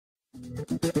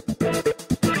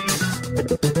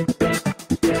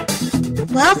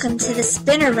Welcome to the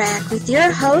Spinner Rack with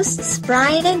your hosts,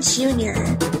 Brian and Junior.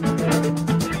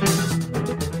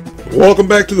 Welcome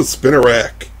back to the Spinner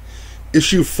Rack,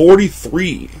 issue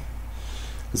 43.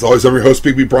 As always, I'm your host,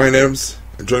 Big B Brian Adams,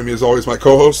 and joining me as always, my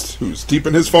co-host, who's deep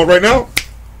in his phone right now.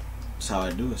 That's how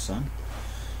I do it, son.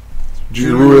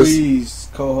 Junior Ruiz,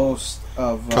 co-host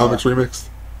of Comics Remixed.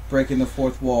 Breaking the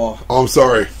Fourth Wall. Oh, I'm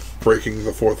sorry, Breaking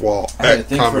the Fourth Wall I had to at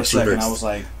think for a second. I was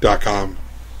like, comicsremixed.com.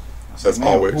 As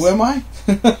always. Who am I?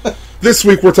 This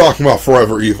week we're talking about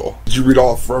Forever Evil. Did you read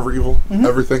all of Forever Evil? Mm-hmm.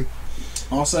 Everything?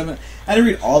 All 7. I didn't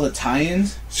read all the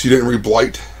tie-ins. So you didn't read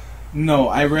Blight? No,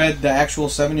 I read the actual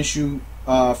 7-issue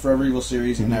Forever Evil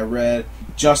series, and I read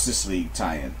Justice League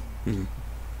tie-in. Mm-hmm.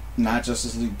 Not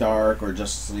Justice League Dark or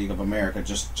Justice League of America,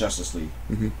 just Justice League.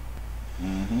 Mm-hmm.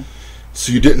 Mm-hmm.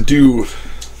 So you didn't do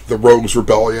the Rogues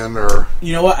Rebellion or...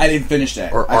 You know what? I didn't finish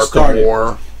that. Or Arkham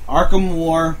War. Arkham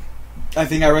War. I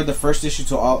think I read the first issue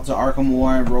to Arkham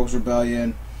War and Rogues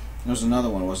Rebellion. There was another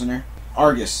one, wasn't there?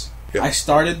 Argus. Yep. I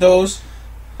started those.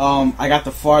 I got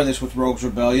the farthest with Rogues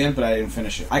Rebellion, but I didn't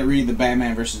finish it. I didn't read the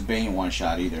Batman vs. Bane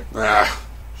one-shot either.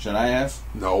 Should I have?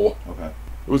 No. Okay.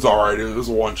 It was alright. It was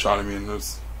a one-shot. I mean, it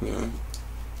was... Yeah.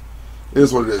 It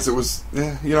is what it is. It was...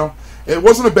 Yeah, you know... It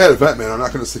wasn't a bad event, man. I'm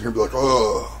not going to sit here and be like,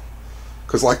 oh...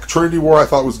 Because, like, Trinity War I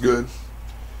thought was good.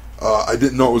 I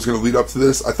didn't know it was going to lead up to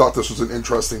this. I thought this was an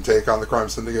interesting take on the Crime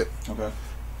Syndicate. Okay.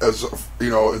 As, you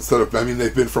know, instead of... I mean,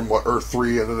 they've been from, Earth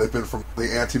 3, and then they've been from the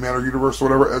Antimatter universe or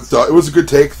whatever. It was a good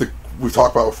take. We've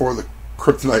talked about before, the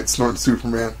Kryptonite snorting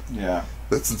Superman. Yeah.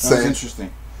 That's insane. That's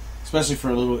interesting. Especially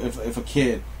for a little... If a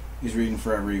kid is reading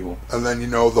Forever Evil. And then, you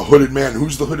know, the Hooded Man.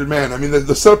 Who's the Hooded Man? I mean,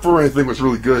 the setup for anything was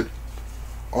really good.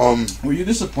 Were you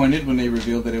disappointed when they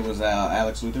revealed that it was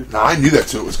Alex Luthor? No, I knew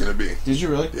that's who it was going to be. Did you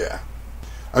really? Yeah.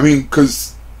 I mean,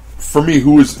 because for me,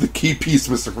 who was the key piece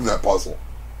missing from that puzzle?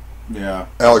 Yeah.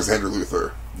 Alexander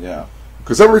Luthor. Yeah.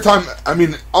 Because every time, I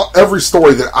mean, every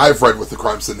story that I've read with the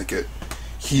Crime Syndicate,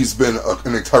 he's been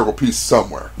an integral piece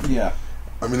somewhere. Yeah.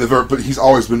 I mean, but he's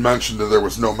always been mentioned, and there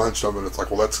was no mention of it. It's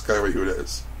like, well, that's kind of who it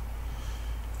is.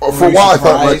 For a while, I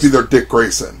thought it might be their Dick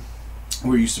Grayson.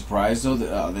 Were you surprised, though,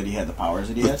 that he had the powers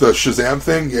that he had? The Shazam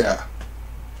thing? Yeah.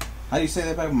 How do you say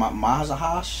that back?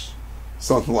 Mahazahash?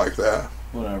 Something like that.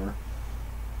 Whatever.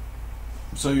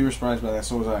 So you were surprised by that,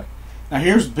 so was I. Now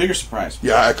here's a bigger surprise.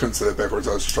 Yeah, I couldn't say that backwards.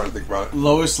 I was just trying to think about it.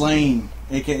 Lois Lane,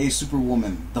 a.k.a.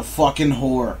 Superwoman. The fucking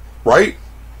whore. Right?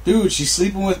 Dude, she's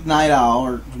sleeping with Night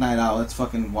Owl, that's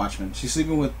fucking Watchmen. She's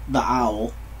sleeping with the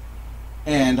Owl.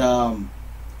 And,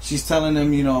 she's telling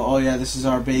him, you know, oh yeah, this is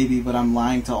our baby, but I'm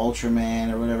lying to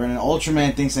Ultraman or whatever. And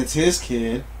Ultraman thinks that's his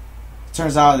kid.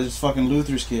 Turns out it's fucking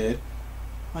Luthor's kid.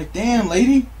 I'm like, damn,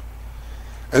 lady.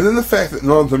 And then the fact that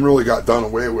none of them really got done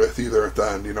away with either at the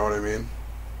end, you know what I mean?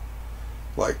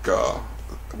 Like,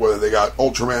 whether they got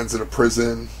Ultraman's in a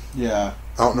prison. Yeah.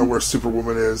 I don't know where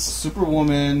Superwoman is.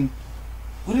 Superwoman.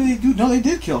 What did they do? No, they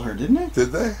did kill her, didn't they?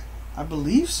 Did they? I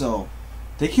believe so.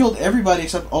 They killed everybody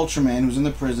except Ultraman, who's in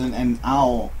the prison, and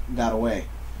Owl got away.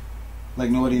 Like,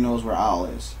 nobody knows where Owl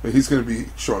is. But he's going to be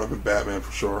showing up in Batman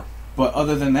for sure. But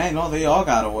other than that, no, they all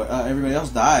got away. Everybody else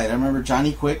died. I remember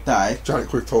Johnny Quick died. Johnny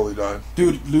Quick totally died.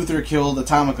 Dude, Luthor killed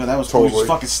Atomica. That was cool. He just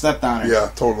fucking stepped on her. Yeah,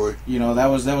 totally. You know, that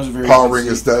was very... Power Ring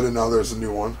is dead, and now there's a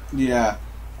new one. Yeah.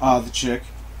 The chick.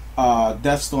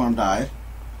 Deathstorm died.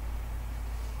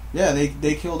 Yeah,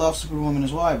 they killed off Superwoman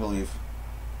as well, I believe.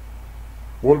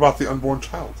 What about the unborn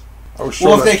child? I was sure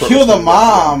well, if they kill the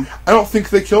mom... I don't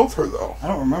think they killed her, though. I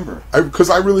don't remember.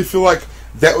 Because I really feel like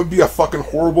that would be a fucking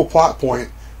horrible plot point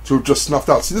to have just snuffed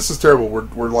out. See, this is terrible.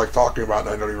 We're like talking about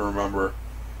it, and I don't even remember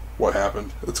what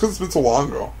happened. It's because it's been so long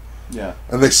ago. Yeah.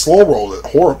 And they slow rolled it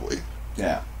horribly.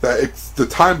 Yeah. The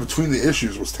time between the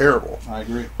issues was terrible. I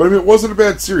agree. But I mean, it wasn't a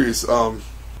bad series.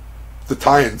 The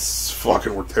tie-ins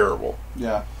fucking were terrible.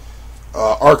 Yeah.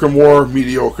 Arkham War,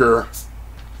 mediocre.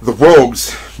 The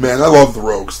Rogues, man, I love the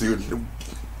Rogues, dude.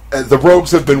 And the Rogues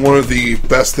have been one of the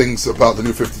best things about the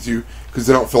New 52 because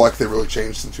they don't feel like they really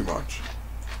changed them too much.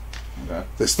 Okay.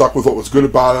 They stuck with what was good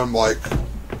about them, like,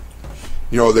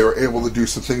 you know, they were able to do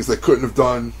some things they couldn't have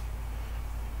done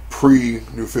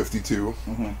pre-New 52,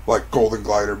 like Golden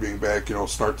Glider being back, you know,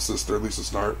 Snart's sister, Lisa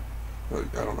Snart. I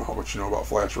don't know how much you know about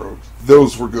Flash Rogues.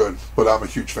 Those were good, but I'm a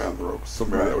huge fan of the Rogues, so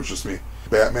maybe that was just me.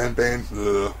 Batman, Bane,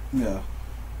 yeah.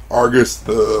 Argus,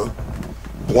 the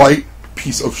Blight,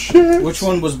 piece of shit. Which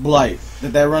one was Blight?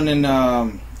 Did that run in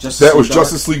Justice That was League Dark?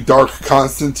 Justice League Dark,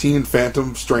 Constantine,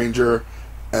 Phantom Stranger,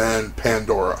 and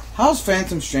Pandora. How's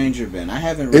Phantom Stranger been? I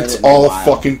haven't read it It's in a all while.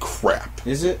 fucking crap.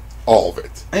 Is it? all of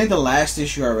it. I think the last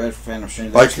issue I read for Phantom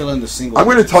Stranger, Like, I'm still in the single. I'm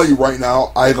going to tell you right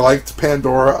now, I liked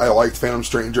Pandora, I liked Phantom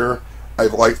Stranger, I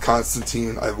liked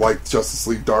Constantine, I liked Justice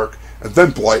League Dark, and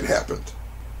then Blight happened.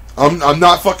 I'm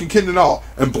not fucking kidding at all.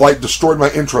 And Blight destroyed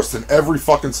my interest in every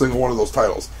fucking single one of those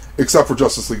titles, except for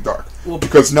Justice League Dark. Well,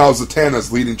 because now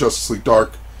Zatanna's leading Justice League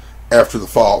Dark after the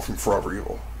fallout from Forever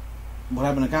Evil. What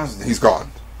happened to Constantine? He's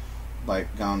gone.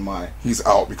 Like, gone why? He's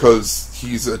out because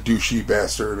he's a douchey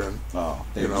bastard, and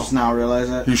they just now realize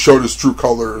that? He showed his true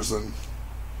colors, and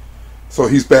so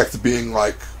he's back to being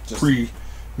like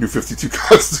pre-New 52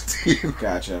 Constantine.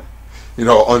 Gotcha.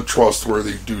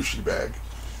 Untrustworthy douchey bag.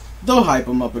 They'll hype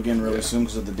him up again really soon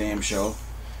because of the damn show.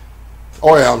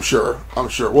 Oh yeah, I'm sure.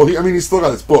 Well, he's still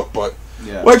got his book, but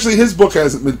well, actually, his book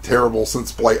hasn't been terrible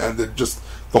since Blight ended. Just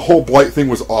the whole Blight thing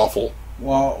was awful.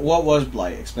 Well, what was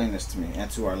Blight? Explain this to me and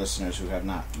to our listeners who have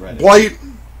not read it. Blight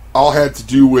all had to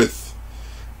do with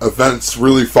events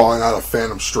really falling out of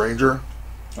Phantom Stranger.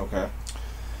 Okay.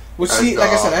 Which, like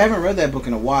I said, I haven't read that book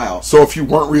in a while. So if you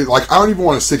weren't reading, I don't even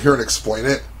want to sit here and explain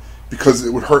it because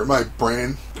it would hurt my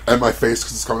brain and my face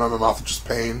because it's coming out of my mouth with just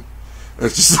pain. And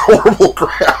it's just horrible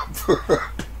crap.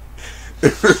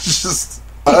 It's just,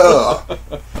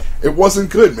 it wasn't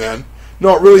good, man.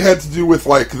 No, it really had to do with,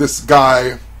 this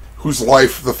guy whose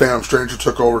life the Phantom Stranger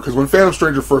took over. Because when Phantom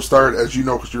Stranger first started, as you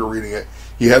know because you were reading it,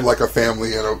 he had, a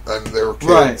family and they were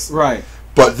kids. Right.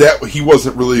 But he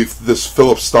wasn't really this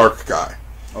Philip Stark guy.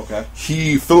 Okay.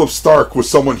 Philip Stark was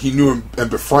someone he knew and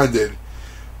befriended,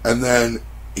 and then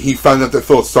he found out that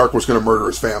Philip Stark was going to murder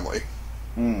his family.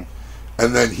 And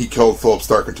then he killed Philip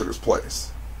Stark and took his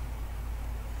place.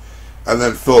 And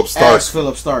then Philip Stark... As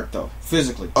Philip Stark, though,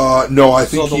 physically. No, I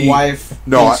think so the wife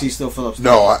thinks he's still Philip Stark.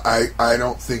 No, I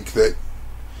don't think that...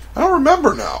 I don't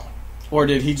remember now. Or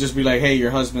did he just be like, hey,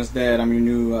 your husband's dead, I'm your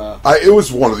new... It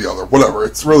was one or the other. Whatever.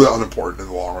 It's really unimportant in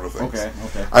the long run of things.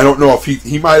 Okay. I don't know if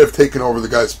he might have taken over the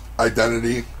guy's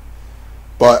identity,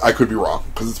 but I could be wrong,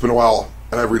 because it's been a while,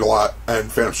 and I read a lot,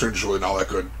 and Phantom Stranger's really not that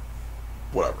good.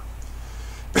 Whatever.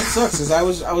 It sucks, because I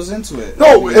was into it.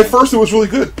 No, at first it was really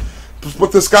good.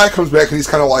 But this guy comes back, and he's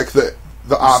kind of like the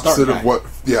opposite of what...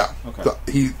 Yeah.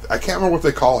 Okay. I can't remember what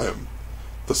they call him.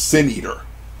 The Sin Eater.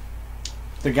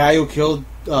 The guy who killed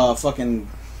fucking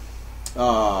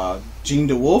Jean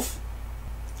DeWolf?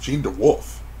 Jean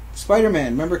DeWolf?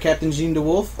 Spider-Man. Remember Captain Jean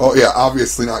DeWolf? Oh, yeah.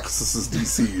 Obviously not, because this is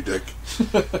DC, you dick.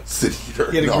 Sin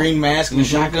Eater. He had a green mask and a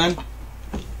shotgun?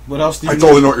 What else do you I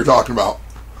totally know what you're talking about.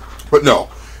 But no.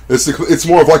 It's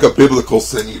more of like a biblical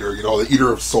Sin Eater, the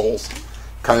Eater of Souls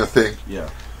kind of thing. Yeah.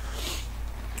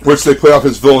 Which they play off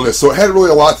as villainous. So it had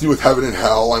really a lot to do with heaven and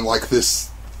hell, and this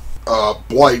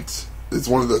Blight is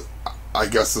one of the... I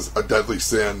guess a deadly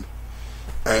sin,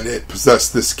 and it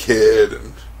possessed this kid,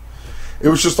 and it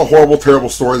was just a horrible, terrible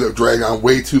story that dragged on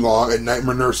way too long, and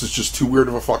Nightmare Nurse is just too weird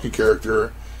of a fucking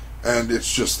character, and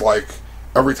it's just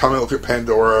every time I look at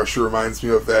Pandora, she reminds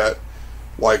me of that,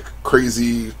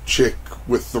 crazy chick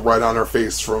with the red on her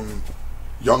face from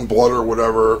Youngblood or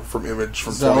whatever, from Image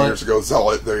from Zealot. 20 years ago,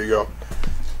 Zealot, there you go.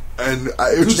 And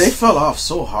they fell off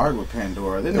so hard with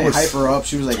Pandora. Then they hype her up,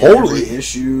 she was totally every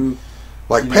issue...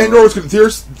 Pandora's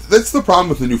that's the problem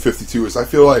with the New 52 is I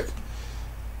feel like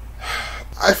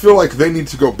they need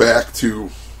to go back to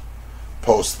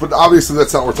Post, but obviously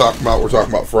that's not what we're talking about. We're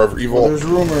talking about Forever Evil. Well, there's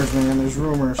rumors, man. There's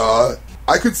rumors.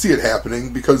 I could see it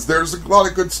happening because there's a lot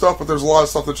of good stuff, but there's a lot of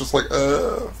stuff that's just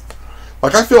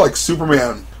I feel like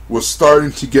Superman was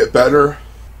starting to get better,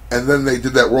 and then they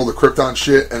did that World of Krypton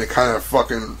shit, and it kind of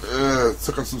fucking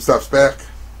took them some steps back.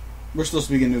 We're still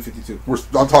speaking New 52.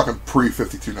 I'm talking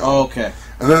pre-52 now. Oh, okay.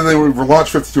 And then they relaunched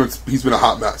 52, and he's been a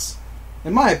hot mess.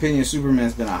 In my opinion,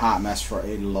 Superman's been a hot mess for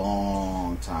a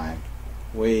long time.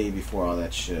 Way before all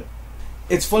that shit.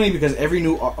 It's funny because every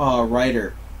new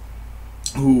writer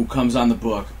who comes on the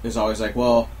book is always like,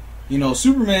 well,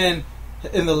 Superman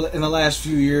in the last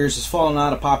few years has fallen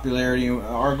out of popularity.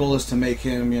 Our goal is to make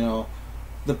him,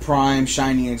 the prime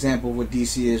shining example of what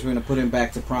DC is. We're going to put him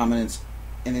back to prominence,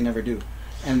 and they never do.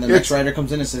 And the next writer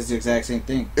comes in and says the exact same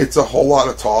thing. It's a whole lot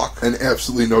of talk and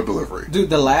absolutely no delivery. Dude,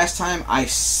 the last time I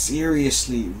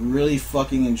seriously, really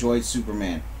fucking enjoyed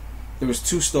Superman, there was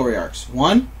 2 story arcs.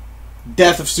 One,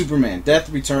 Death of Superman. Death,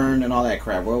 Return, and all that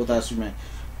crap. World Without Superman.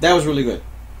 That was really good.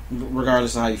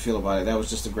 Regardless of how you feel about it. That was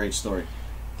just a great story.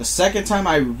 The second time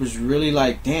I was really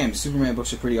like, damn, Superman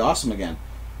books are pretty awesome again,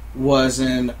 was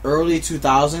in early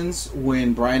 2000s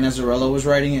when Brian Azzarello was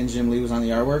writing it and Jim Lee was on the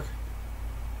artwork.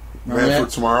 Remember Man that?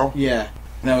 for Tomorrow? Yeah.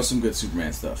 That was some good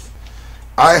Superman stuff.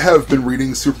 I have been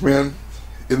reading Superman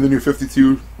in the New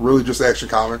 52, really just Action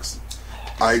Comics.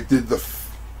 I did the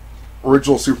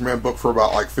original Superman book for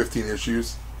about 15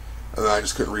 issues. and then I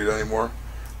just couldn't read it anymore.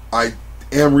 I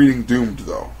am reading Doomed,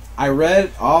 though. I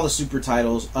read all the super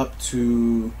titles up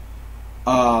to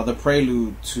the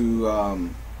prelude to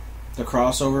the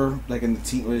crossover, like in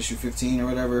the issue 15 or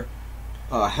whatever,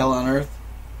 Hell on Earth.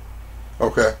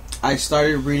 Okay. I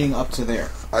started reading up to there.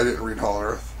 I didn't read Hell on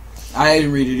Earth. I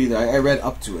didn't read it either. I read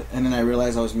up to it, and then I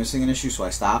realized I was missing an issue, so I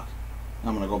stopped.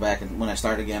 I'm gonna go back, and when I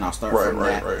start again, I'll start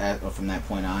from that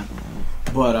point on.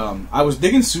 But I was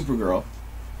digging Supergirl.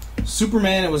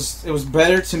 Superman, it was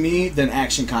better to me than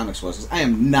Action Comics was. 'Cause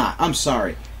I'm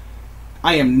sorry,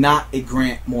 I am not a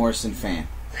Grant Morrison fan.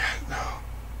 Yeah,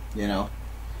 no. You know,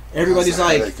 everybody's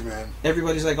like,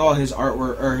 oh, his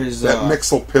artwork or his that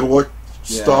Mixel-Pitlick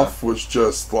stuff was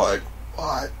just like,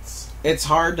 what? It's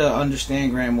hard to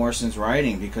understand Grant Morrison's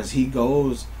writing because he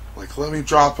goes like, let me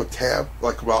drop a tab,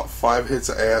 like about 5 hits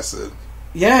of acid.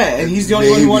 Yeah, and he's the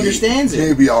only one who understands it.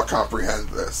 Maybe I'll comprehend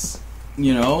this.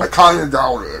 You know? I kind of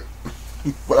doubt it,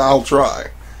 but I'll try.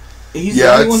 He's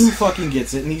the only one who fucking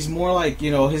gets it, and he's more like,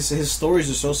 you know, his stories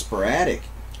are so sporadic.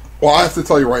 Well, I have to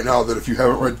tell you right now that if you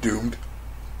haven't read Doomed,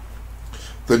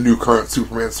 the new current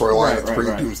Superman storyline that's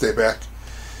bringing Doomsday back,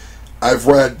 I've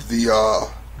read the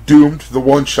Doomed, the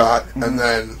one-shot, and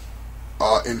then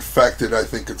Infected, I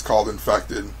think it's called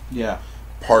Infected. Yeah.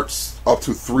 Parts up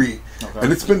to 3. Okay.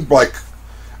 And it's been like,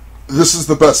 this is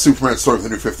the best Superman story of the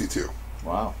New 52.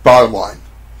 Wow. Bottom line.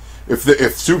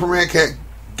 If Superman can't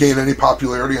gain any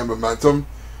popularity and momentum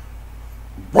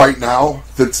right now,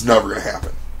 that's never going to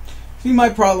happen. See, my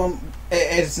problem,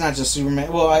 it's not just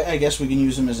Superman. Well, I guess we can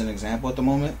use him as an example at the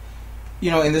moment.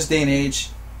 You know, in this day and age,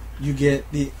 you get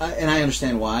and I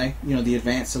understand why, you know, the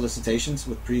advanced solicitations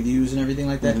with previews and everything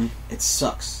like that, it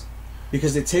sucks.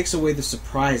 Because it takes away the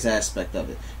surprise aspect of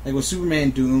it. Like with Superman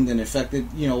Doomed and Infected,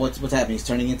 you know, what's happening? He's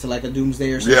turning into like a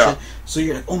Doomsday or some shit. So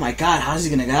you're like, oh my god, how's he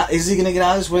going to get out? Is he going to get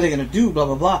out of this? What are they going to do? Blah,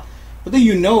 blah, blah. But then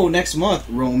you know next month,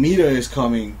 Romita is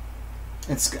coming.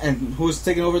 And who's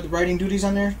taking over the writing duties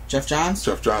on there? Jeff Johns?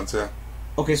 Jeff Johns, yeah.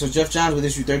 Okay, so Jeff Johns with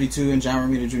issue 32 and John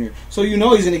Romita Jr. So you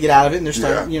know he's going to get out of it and they're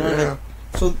starting, you know. Like,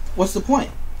 so what's the point?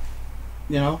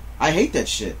 You know? I hate that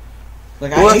shit.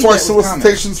 Like, well, that's why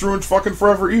solicitations ruined fucking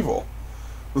Forever Evil.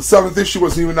 The 7th issue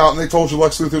wasn't even out, and they told you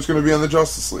Lex Luthor's going to be on the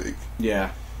Justice League.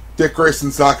 Yeah. Dick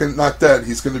Grayson's not dead.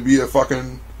 He's going to be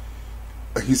fucking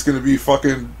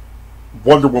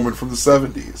Wonder Woman from the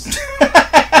 70s.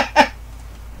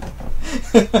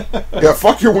 Yeah,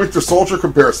 fuck your Winter Soldier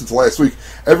comparisons last week.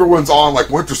 Everyone's on like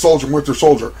Winter Soldier.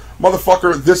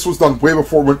 Motherfucker, this was done way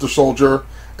before Winter Soldier,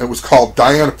 and it was called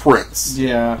Diana Prince.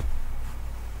 Yeah.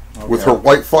 Okay. With her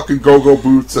white fucking go-go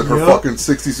boots and her fucking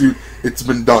 60s suit. It's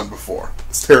been done before.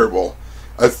 It's terrible.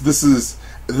 This is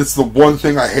the one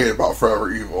thing I hate about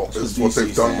Forever Evil is what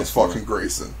they've done with fucking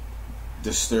Grayson.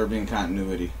 Disturbing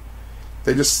continuity.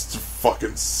 They just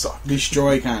fucking suck.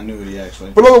 Destroy continuity,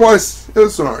 actually. But otherwise, it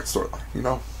was an alright storyline, you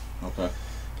know? Okay.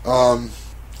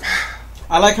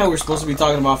 I like how we're supposed to be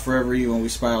talking about Forever Evil and we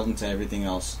spiraled into everything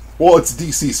else. Well, it's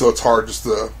DC, so it's hard just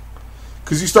to...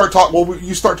 Because you start talking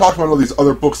about all these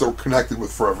other books that were connected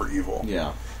with Forever Evil.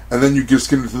 Yeah. And then you just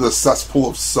get into the cesspool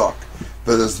of suck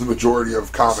that is the majority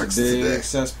of comics today. Big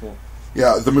cesspool.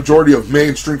 Yeah, the majority of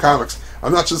mainstream comics.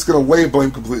 I'm not just going to lay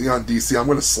blame completely on DC. I'm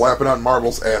going to slap it on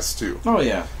Marvel's ass, too. Oh,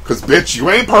 yeah. Because, bitch, you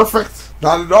ain't perfect.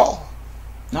 Not at all.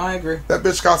 No, I agree. That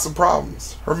bitch got some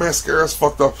problems. Her mascara's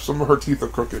fucked up. Some of her teeth are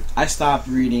crooked. I stopped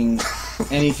reading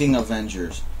anything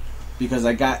Avengers because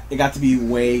it got to be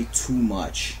way too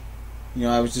much. You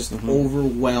know, I was just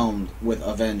overwhelmed with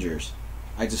Avengers.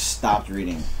 I just stopped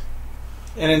reading.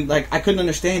 And then, like, I couldn't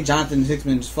understand Jonathan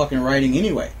Hickman's fucking writing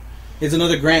anyway. It's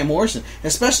another Grant Morrison.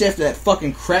 Especially after that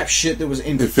fucking crap shit that was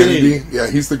Infinity.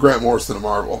 Yeah, he's the Grant Morrison of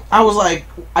Marvel. I was like,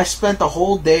 I spent the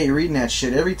whole day reading that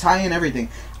shit. Every tie-in, everything.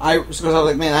 Because I was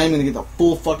like, man, I'm going to get the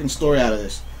full fucking story out of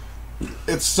this.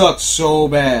 It sucked so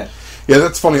bad. Yeah,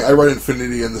 that's funny. I read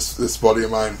Infinity and this buddy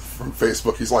of mine from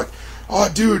Facebook, he's like, oh,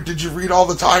 dude, did you read all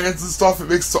the tie-ins and stuff? It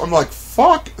makes I'm like,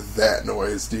 fuck that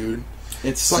noise, dude.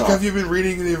 It's like, have you been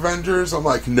reading the Avengers? I'm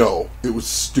like, no, it was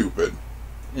stupid.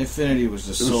 Infinity was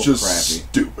just so crappy.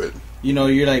 Stupid. You know,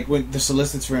 you're like, when the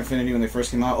solicits for Infinity when they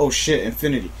first came out, oh shit,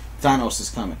 Infinity, Thanos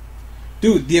is coming.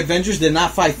 Dude, the Avengers did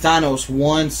not fight Thanos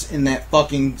once in that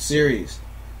fucking series.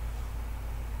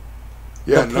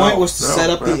 Yeah, the point was to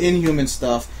set up the Inhuman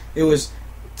stuff. It was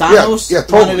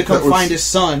Thanos wanted to come find his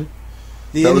son.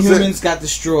 The Inhumans got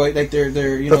destroyed. Like they're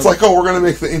you know. That's like, oh, we're gonna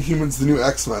make the Inhumans the new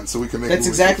X-Men, so we can make. That's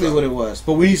exactly what it was.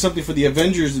 But we need something for the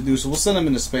Avengers to do, so we'll send them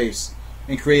into space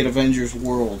and create Avengers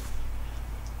World.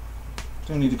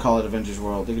 They don't need to call it Avengers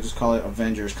World. They could just call it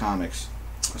Avengers Comics.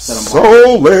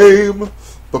 So lame.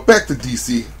 But back to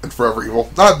DC and Forever Evil.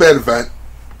 Not a bad event.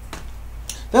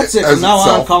 That's it. From now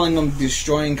on, I'm calling them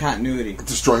destroying continuity.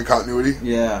 Destroying continuity?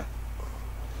 Yeah.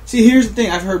 See, here's the thing.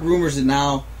 I've heard rumors that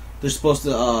now they're supposed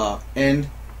to end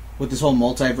with this whole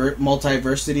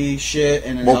multiversity shit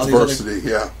and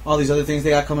all these other things they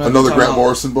got coming up. Another Grant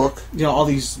Morrison book. You know, all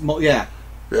these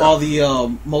all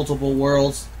the multiple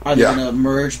worlds are they going to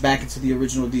merge back into the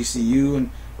original DCU? And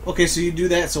okay, so you do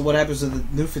that. So what happens to the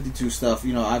New 52 stuff?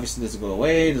 You know, obviously does it go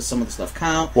away? Does some of the stuff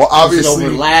count? Well, obviously, does it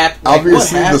overlap?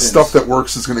 Obviously, the stuff that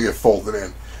works is going to get folded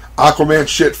in. Aquaman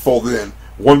shit folded in.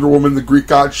 Wonder Woman, the Greek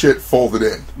god shit folded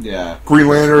in. Yeah. Green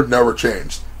Lantern never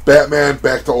changed. Batman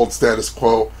back to old status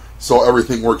quo. So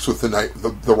everything works with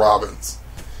the Robins.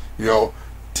 You know,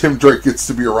 Tim Drake gets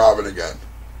to be a Robin again.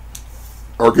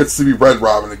 Or gets to be Red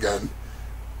Robin again.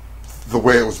 The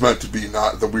way it was meant to be,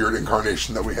 not the weird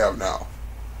incarnation that we have now.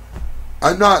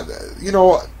 I'm not, you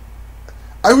know,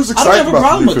 I was excited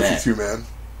about the New 52, man.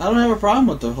 I don't have a problem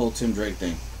with the whole Tim Drake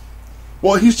thing.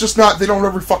 Well, he's just not, they don't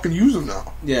ever fucking use him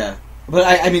now. Yeah. But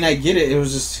I mean, I get it. It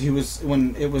was just,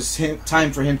 when it was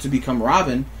time for him to become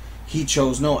Robin, he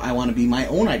chose, no, I want to be my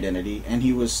own identity. And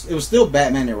it was still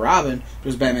Batman and Robin, but it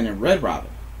was Batman and Red Robin.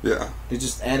 Yeah. They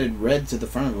just added red to the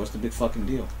front of it. What's the big fucking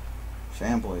deal?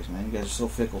 Fanboys, man. You guys are so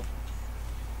fickle.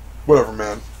 Whatever,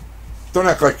 man. Don't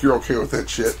act like you're okay with that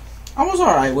shit. I was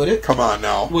alright with it. Come on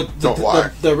now. Don't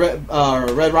lie. The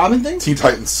Red Robin thing? Teen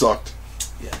Titans sucked.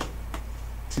 Yeah.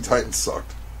 Teen Titans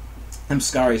sucked. I'm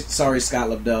sorry, Scott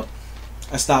Lobdell.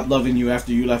 I stopped loving you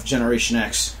after you left Generation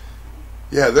X.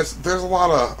 Yeah, there's a lot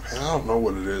of... Man, I don't know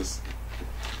what it is.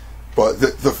 But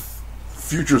the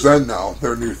Future's End now,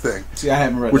 their new thing. See, I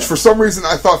haven't read Which, for some reason,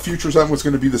 I thought Future's End was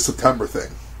going to be the September thing.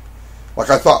 Like,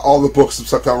 I thought all the books of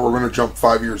September were going to jump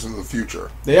 5 years into the future.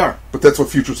 They are. But that's what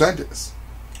Future's End is.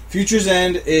 Future's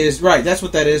End is... Right, that's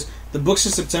what that is. The books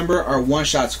in September are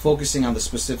one-shots focusing on the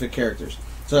specific characters.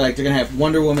 So, like, they're going to have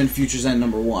Wonder Woman, Future's End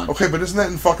 #1. Okay, but isn't that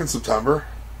in fucking September?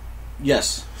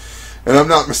 Yes. And I'm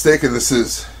not mistaken, this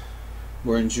is...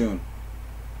 We're in June.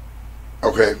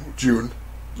 Okay, June.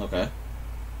 Okay.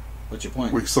 What's your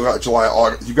point? We still got July,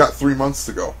 August. You got 3 months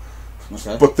to go.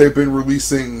 Okay. But they've been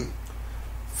releasing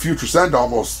Future's End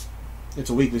almost... It's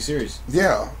a weekly series.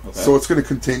 Yeah. Okay. So it's going to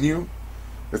continue.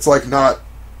 It's like not...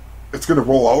 It's going to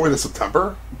roll all the way to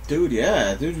September? Dude,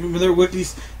 yeah. Dude, remember their weekly...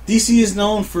 DC is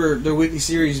known for their weekly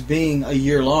series being a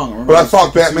year long. Remember, but I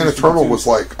thought Batman Eternal was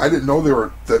like... I didn't know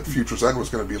that Future's End was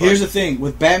going to be like... Here's the thing.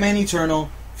 With Batman Eternal,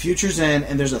 Future's End,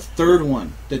 and there's a third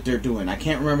one that they're doing. I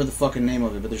can't remember the fucking name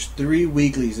of it, but there's 3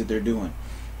 weeklies that they're doing.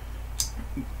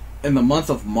 In the month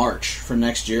of March for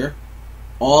next year,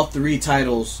 all 3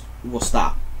 titles will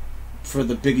stop for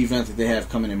the big event that they have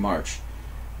coming in March.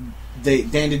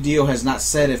 Dan DiDio has not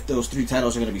said if those 3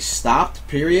 titles are going to be stopped,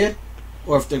 period,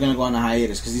 or if they're going to go on a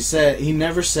hiatus. Because he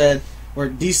never said, or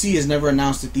DC has never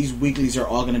announced that these weeklies are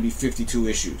all going to be 52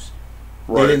 issues.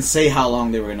 Right. They didn't say how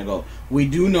long they were going to go. We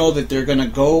do know that they're going to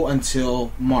go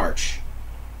until March.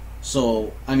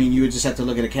 So, I mean, you would just have to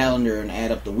look at a calendar and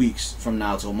add up the weeks from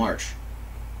now till March.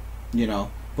 You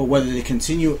know? But whether they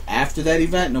continue after that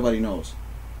event, nobody knows.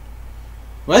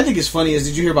 What I think is funny is,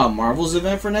 did you hear about Marvel's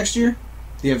event for next year?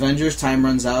 The Avengers, Time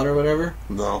Runs Out or whatever?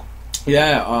 No.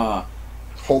 Yeah,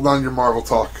 Hold on your Marvel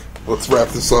talk. Let's wrap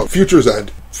this up. Future's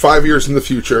End. 5 years in the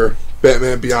future.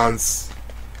 Batman Beyond's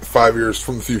 5 years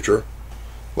from the future.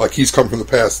 Like he's come from the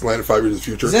past and landed 5 years in the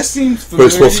future. Does that seem familiar? But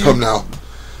it's supposed to come now.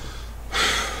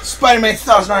 Spider-Man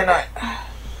 2099.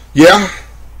 Yeah.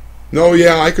 No,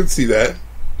 yeah, I could see that.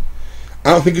 I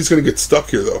don't think he's going to get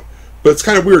stuck here, though. But it's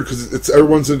kind of weird because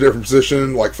everyone's in a different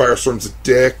position. Like, Firestorm's a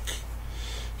dick.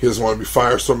 He doesn't want to be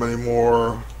Firestorm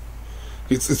anymore.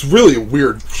 It's really a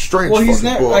weird, strange. Well, he's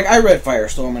never book. like I read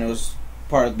Firestorm and it was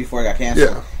part of before I got canceled.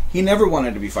 Yeah. He never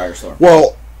wanted to be Firestorm.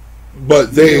 Well,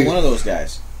 but they one of those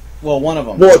guys. Well, one of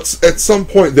them. Well, at some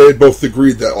point they had both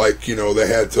agreed that, like, you know, they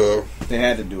had to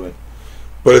do it.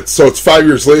 But it's 5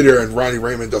 years later, and Ronnie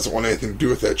Raymond doesn't want anything to do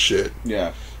with that shit.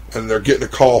 Yeah. And they're getting a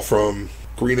call from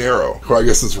Green Arrow, who I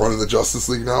guess is running the Justice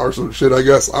League now or some shit. I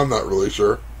guess I'm not really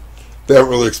sure. They haven't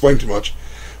really explained too much.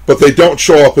 But they don't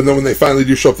show up, and then when they finally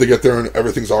do show up, they get there, and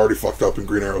everything's already fucked up, and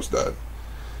Green Arrow's dead.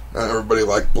 And everybody,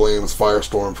 like, blames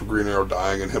Firestorm for Green Arrow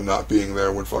dying and him not being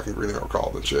there when fucking Green Arrow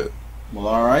called and shit. Well,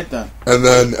 alright then. And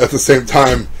then, at the same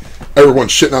time,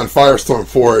 everyone's shitting on Firestorm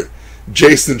for it.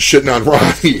 Jason's shitting on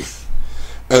Ronnie.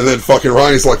 And then fucking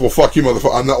Ronnie's like, well, fuck you,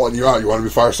 motherfucker. I'm not letting you out. You want to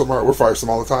be Firestorm? All right, we're Firestorm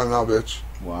all the time now, bitch.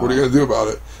 Wow. What are you going to do about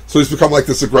it? So he's become, like,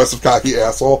 this aggressive, cocky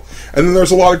asshole. And then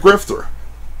there's a lot of grifter.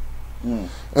 And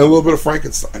a little bit of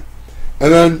Frankenstein.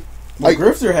 And then... Well,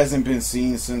 grifter hasn't been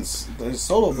seen since the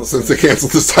solo book. Since they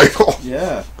canceled this title.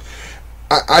 Yeah.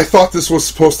 I thought this was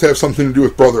supposed to have something to do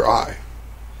with Brother Eye.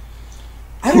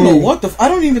 I don't know what I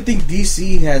don't even think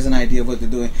DC has an idea of what they're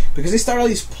doing, because they start all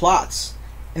these plots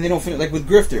and they don't finish. Like with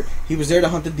Grifter, he was there to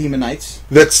hunt the Demon Knights.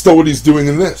 That's still what he's doing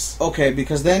in this. Okay,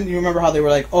 because then you remember how they were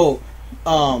like,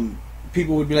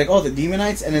 people would be like, the Demon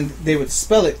Knights, and then they would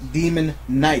spell it Demon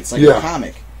Knights, like a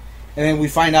comic. And then we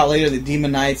find out later that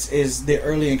Demon Knights is the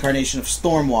early incarnation of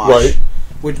Stormwatch. Right.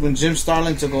 Which, when Jim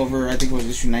Starlin took over, I think it was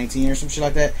issue 19 or some shit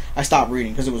like that, I stopped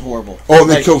reading because it was horrible. Oh, and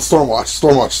they killed Stormwatch.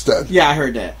 Stormwatch's dead. Yeah, I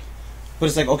heard that. But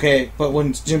it's like, okay, but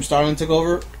when Jim Starlin took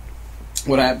over,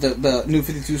 the New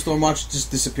 52 Stormwatch just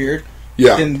disappeared.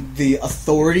 Yeah. Then the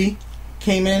Authority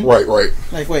came in. Right.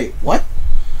 Like, wait, what?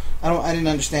 I didn't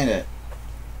understand that.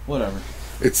 Whatever.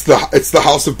 It's the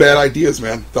House of Bad Ideas,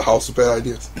 man. The House of Bad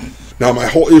Ideas. Now, my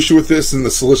whole issue with this and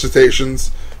the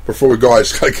solicitations, before we go, I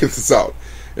just gotta get this out.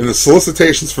 In the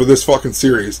solicitations for this fucking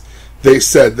series, they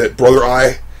said that Brother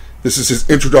Eye, this is his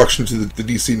introduction to the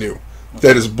DC New. Okay.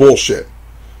 That is bullshit.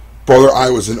 Brother Eye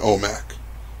was in OMAC.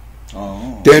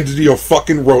 Oh. Dan DiDio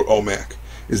fucking wrote OMAC.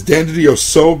 Is Dan DiDio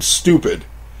so stupid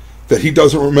that he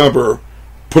doesn't remember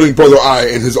putting Brother Eye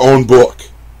in his own book?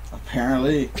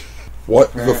 Apparently.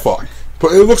 What the fuck?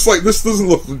 But it looks like this doesn't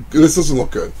look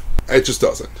good. It just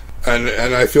doesn't.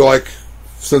 And I feel like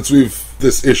since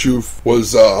this issue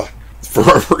was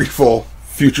Forever Evil,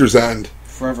 Future's End,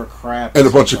 Forever Crap, and a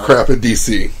bunch of crap in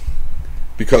DC,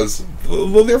 because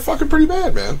they're fucking pretty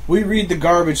bad, man. We read the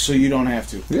garbage so you don't have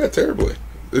to. Yeah, terribly.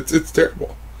 It's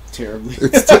terrible. Terribly.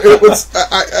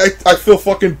 I feel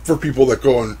fucking for people that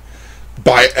go and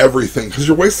buy everything because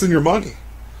you're wasting your money.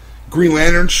 Green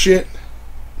Lantern shit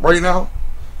right now.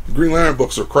 The Green Lantern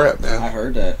books are crap, man. I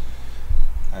heard that.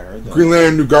 Green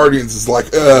Lantern New Guardians is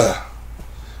like,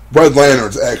 Red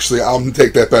Lanterns, actually, I'm going to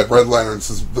take that back. Red Lanterns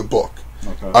is the book.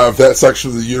 Okay. Out of that section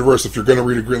of the universe, if you're going to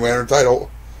read a Green Lantern title,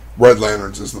 Red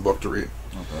Lanterns is the book to read.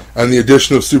 Okay. And the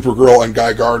addition of Supergirl and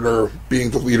Guy Gardner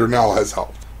being the leader now has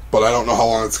helped. But I don't know how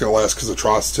long it's going to last because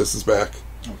Atrocitus is back.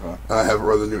 Okay. I haven't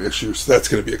read the new issue, so that's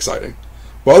going to be exciting.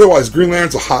 But otherwise, Green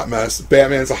Lantern's a hot mess.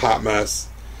 Batman's a hot mess.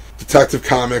 Detective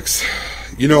Comics,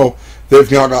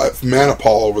 they've now got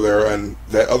Manipal over there and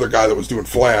that other guy that was doing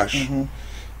Flash. Mm-hmm.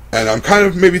 And I'm kind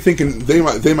of maybe thinking they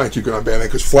might do good on Batman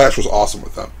because Flash was awesome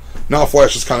with them. Now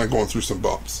Flash is kind of going through some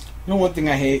bumps. You know one thing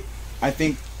I hate? I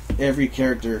think every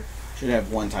character should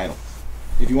have one title.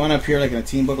 If you want to appear like in a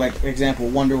team book, like, for example,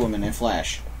 Wonder Woman and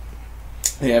Flash,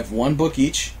 they have one book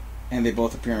each, and they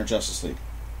both appear in Justice League.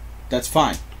 That's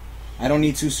fine. I don't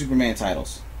need 2 Superman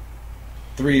titles.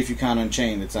 3 if you count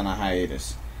Unchained, it's on a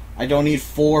hiatus. I don't need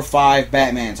 4 or 5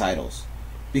 Batman titles.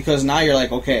 Because now you're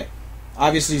like, okay,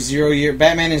 obviously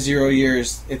Batman in 0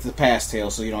 years, it's the past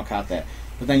tale, so you don't count that.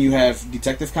 But then you have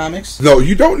Detective Comics. No,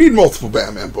 you don't need multiple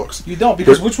Batman books. You don't,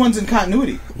 because which one's in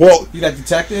continuity? Well, you got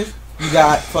Detective, you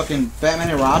got fucking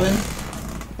Batman and Robin,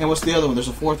 and what's the other one? There's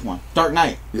a 4th one. Dark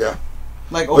Knight. Yeah.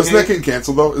 Like, okay. Isn't that getting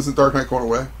canceled, though? Isn't Dark Knight going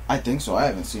away? I think so. I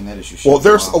haven't seen that issue. Well,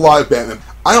 there's a lot of Batman.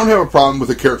 I don't have a problem with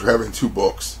a character having 2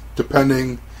 books,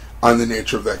 depending on the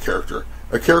nature of that character.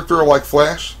 A character like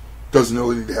Flash doesn't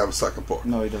really need to have a second book.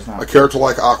 No, he does not. A character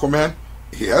like Aquaman,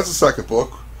 he has a second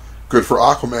book. Good for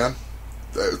Aquaman.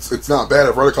 It's not bad.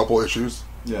 I've read a couple issues.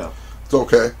 Yeah. It's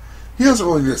okay. He doesn't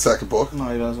really need a second book. No,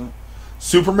 he doesn't.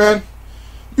 Superman,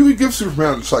 you could give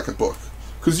Superman a second book.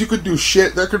 Because you could do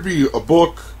shit. There could be a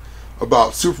book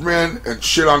about Superman and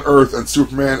shit on Earth and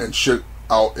Superman and shit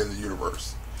out in the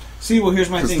universe. See, well, here's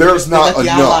my thing. There's not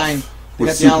enough. We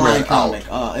got the online comic,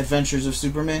 Adventures of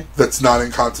Superman. That's not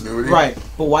in continuity. Right,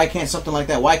 but why can't something like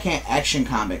that? Why can't Action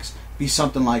Comics be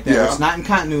something like that? Yeah. It's not in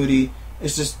continuity.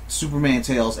 It's just Superman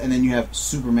tales, and then you have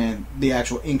Superman, the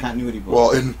actual in continuity book.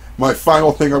 Well, in my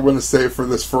final thing I'm going to say for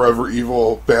this Forever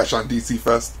Evil bash on DC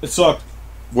Fest, it sucked.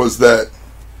 Was that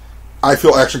I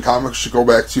feel Action Comics should go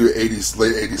back to late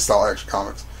 80s style Action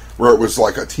Comics, where it was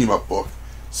like a team up book,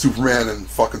 Superman and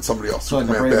fucking somebody else, so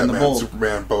Superman, like Batman,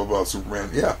 Superman, blah blah blah, Superman,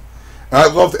 yeah. And I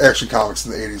loved Action Comics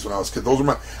in the 80s when I was a kid. Those were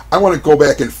my. I want to go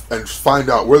back and find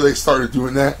out where they started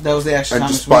doing that. That was the Action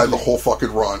Comics and just buy Weekly. the whole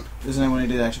fucking run. Isn't that when they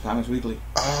did Action Comics Weekly?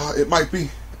 It might be.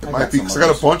 It might be because I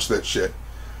got a bunch of that shit.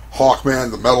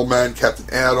 Hawkman, the Metal Man, Captain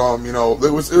Atom.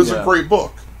 It was a great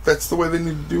book. That's the way they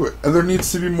need to do it. And there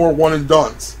needs to be more one and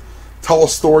dones. Tell a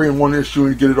story in one issue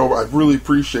and get it over. I really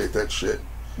appreciate that shit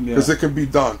because it can be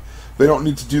done. They don't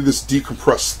need to do this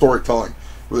decompressed storytelling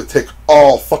where they take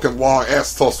all fucking long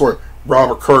ass to tell a story.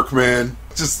 Robert Kirkman.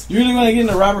 You really want to get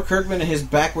into Robert Kirkman and his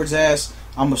backwards ass,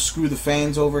 I'm gonna screw the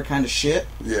fans over kind of shit?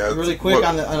 Yeah. Really quick,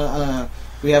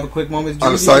 we have a quick moment.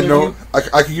 On a side note, I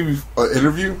can give you an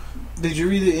interview. Did you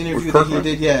read the interview that he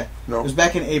did? Yeah. No. It was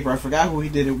back in April. I forgot who he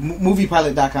did it.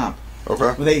 Moviepilot.com. Okay.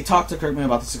 Where they talked to Kirkman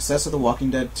about the success of the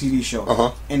Walking Dead TV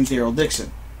show and Daryl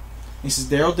Dixon. He says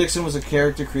Daryl Dixon was a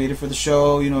character created for the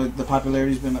show. You know, the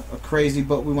popularity's been crazy,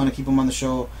 but we want to keep him on the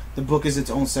show. The book is its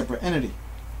own separate entity.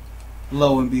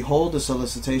 Lo and behold, the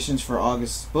solicitations for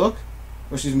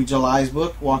July's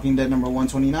book, Walking Dead number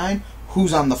 129.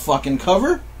 Who's on the fucking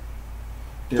cover?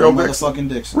 Daryl motherfucking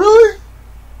Dixon. Really?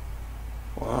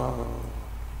 Wow.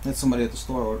 That's somebody at the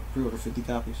store or pre-order 50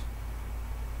 copies.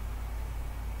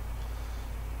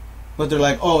 But they're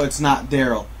like, oh, it's not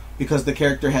Daryl because the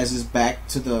character has his back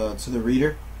to the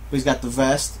reader. But he's got the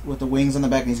vest with the wings on the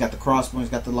back, and he's got the crossbow, and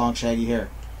he's got the long shaggy hair.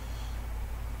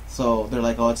 So they're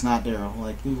like, oh, it's not Daryl.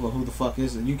 Like, dude, well, who the fuck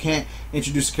is it? You can't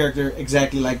introduce a character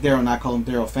exactly like Daryl and not call him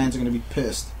Daryl. Fans are going to be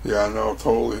pissed. Yeah, I know,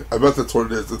 totally. I bet that's what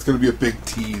it is. It's going to be a big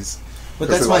tease. But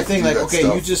that's my thing. Like,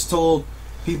 okay, you just told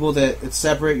people that it's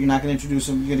separate. You're not going to introduce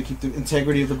them. You're going to keep the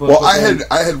integrity of the book. Well, I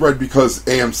had read because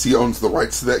AMC owns the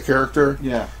rights to that character.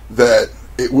 Yeah. That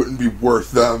it wouldn't be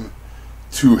worth them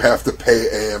to have to pay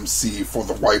AMC for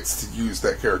the rights to use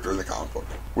that character in the comic book.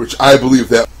 Which I believe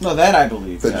that. No, that I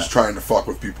believe. They're just trying to fuck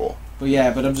with people. But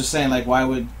yeah, but I'm just saying, like, why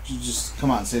would you just come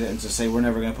out and say that and just say we're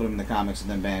never going to put him in the comics and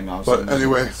then bang all of a sudden But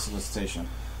anyway, solicitation.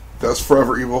 That's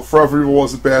Forever Evil. Forever Evil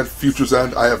wasn't bad. Future's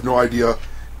End, I have no idea.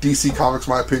 DC Comics,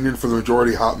 my opinion, for the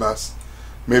majority, hot mess.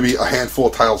 Maybe a handful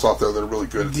of titles out there that are really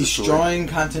good. Destroying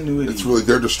continuity. It's really,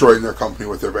 they're destroying their company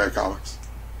with their bad comics.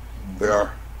 They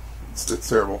are. It's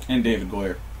terrible. And David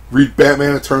Goyer. Read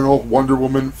Batman Eternal, Wonder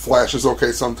Woman, Flash is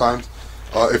okay sometimes.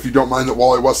 If you don't mind that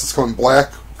Wally West is coming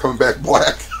back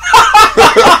black.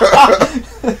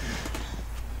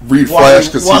 Read Flash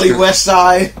because Wally West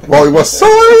Side. Wally West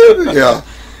Side, yeah.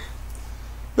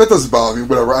 That doesn't bother me.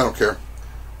 Whatever, I don't care.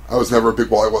 I was never a big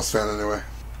Wally West fan anyway.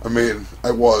 I mean,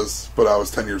 I was, but I was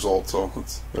 10 years old, so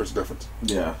there's a difference.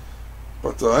 Yeah.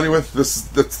 But anyway, that's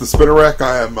the Spinner Rack.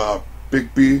 I am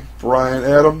Big B, Brian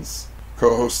Adams,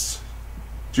 co-host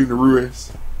Junior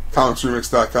Ruiz,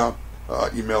 comicsremix.com.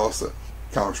 Email us at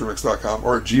comicsremix.com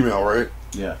or at Gmail, right?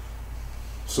 Yeah.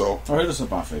 So, or hit us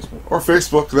up on Facebook. Or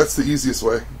Facebook. That's the easiest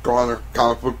way. Go on there,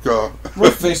 comic book. We're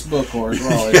Facebook or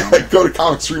go to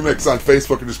Comics Remix on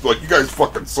Facebook and just be like, you guys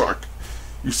fucking suck.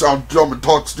 You sound dumb and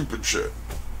talk stupid shit.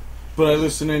 But I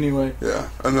listen anyway. Yeah,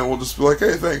 and then we'll just be like,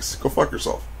 hey, thanks. Go fuck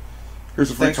yourself.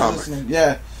 Here's a free comic.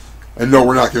 Yeah. And no,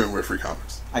 we're not giving away free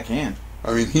comics. I can.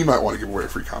 I mean, he might want to give away a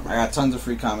free comic. I got tons of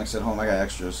free comics at home. I got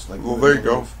extras. Well, there you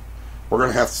go. We're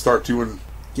going to have to start doing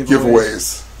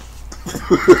giveaways.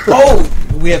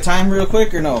 Oh, we have time real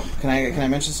quick or no? Can I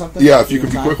mention something? Yeah, if you can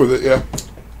be quick with it, yeah.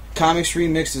 Comics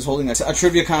Remixed is holding a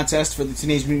trivia contest for the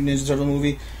Teenage Mutant Ninja Turtle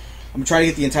movie. I'm going to try to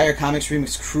get the entire Comics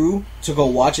Remix crew to go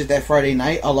watch it that Friday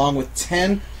night, along with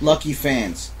 10 lucky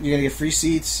fans. You're going to get free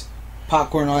seats,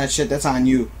 popcorn, all that shit. That's on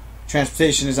you.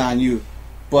 Transportation is on you.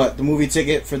 But the movie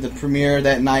ticket for the premiere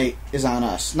that night is on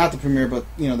us. Not the premiere, but,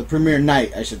 the premiere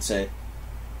night, I should say.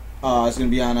 It's going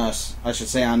to be on us. I should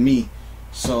say on me.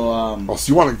 So,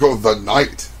 so you want to go the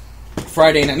night?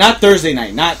 Friday night. Not Thursday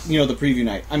night. Not, the preview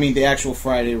night. I mean, the actual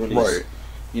Friday release. Right.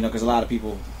 Because a lot of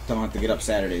people don't have to get up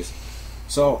Saturdays.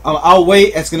 So, I'll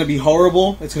wait. It's going to be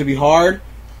horrible. It's going to be hard.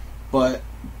 But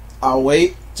I'll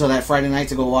wait till that Friday night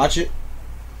to go watch it.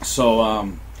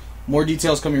 So, more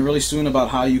details coming really soon about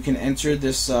how you can enter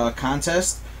this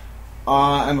contest.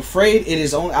 I'm afraid it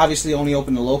is obviously only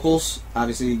open to locals.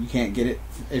 Obviously, you can't get it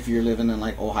if you're living in,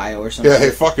 Ohio or something. Yeah,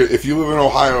 hey, fuck it. If you live in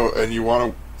Ohio and you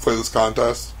want to play this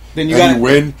contest, then you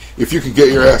win, if you can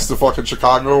get your ass to fucking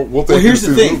Chicago, we'll take you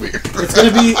to the movie.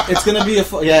 It's gonna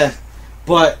be yeah.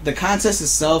 But the contest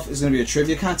itself is going to be a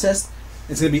trivia contest.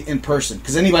 It's going to be in person.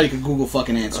 Because anybody could Google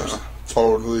fucking answers.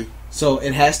 Totally. So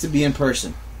it has to be in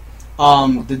person.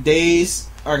 The days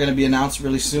are going to be announced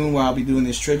really soon where I'll be doing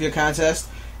this trivia contest.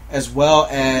 As well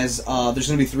as there's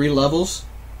going to be 3 levels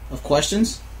of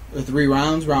questions. Or 3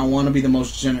 rounds. Round 1 will be the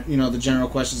most the general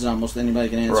questions that almost anybody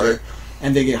can answer. Right.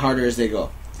 And they get harder as they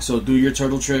go. So do your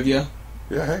turtle trivia.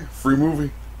 Yeah, hey, free movie.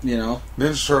 Ninja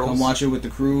Turtles. Come watch it with the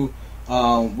crew.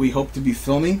 We hope to be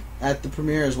filming at the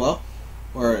premiere as well,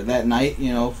 or that night.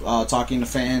 Talking to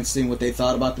fans, seeing what they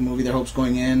thought about the movie, their hopes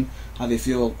going in, how they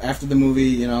feel after the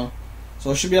movie.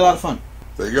 So it should be a lot of fun.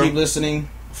 There you go. Keep listening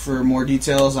for more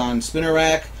details on Spinner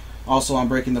Rack, also on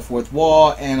Breaking the Fourth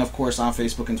Wall, and of course on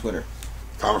Facebook and Twitter.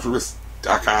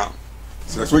 comicsremix.com.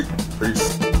 See you next week.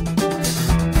 Peace.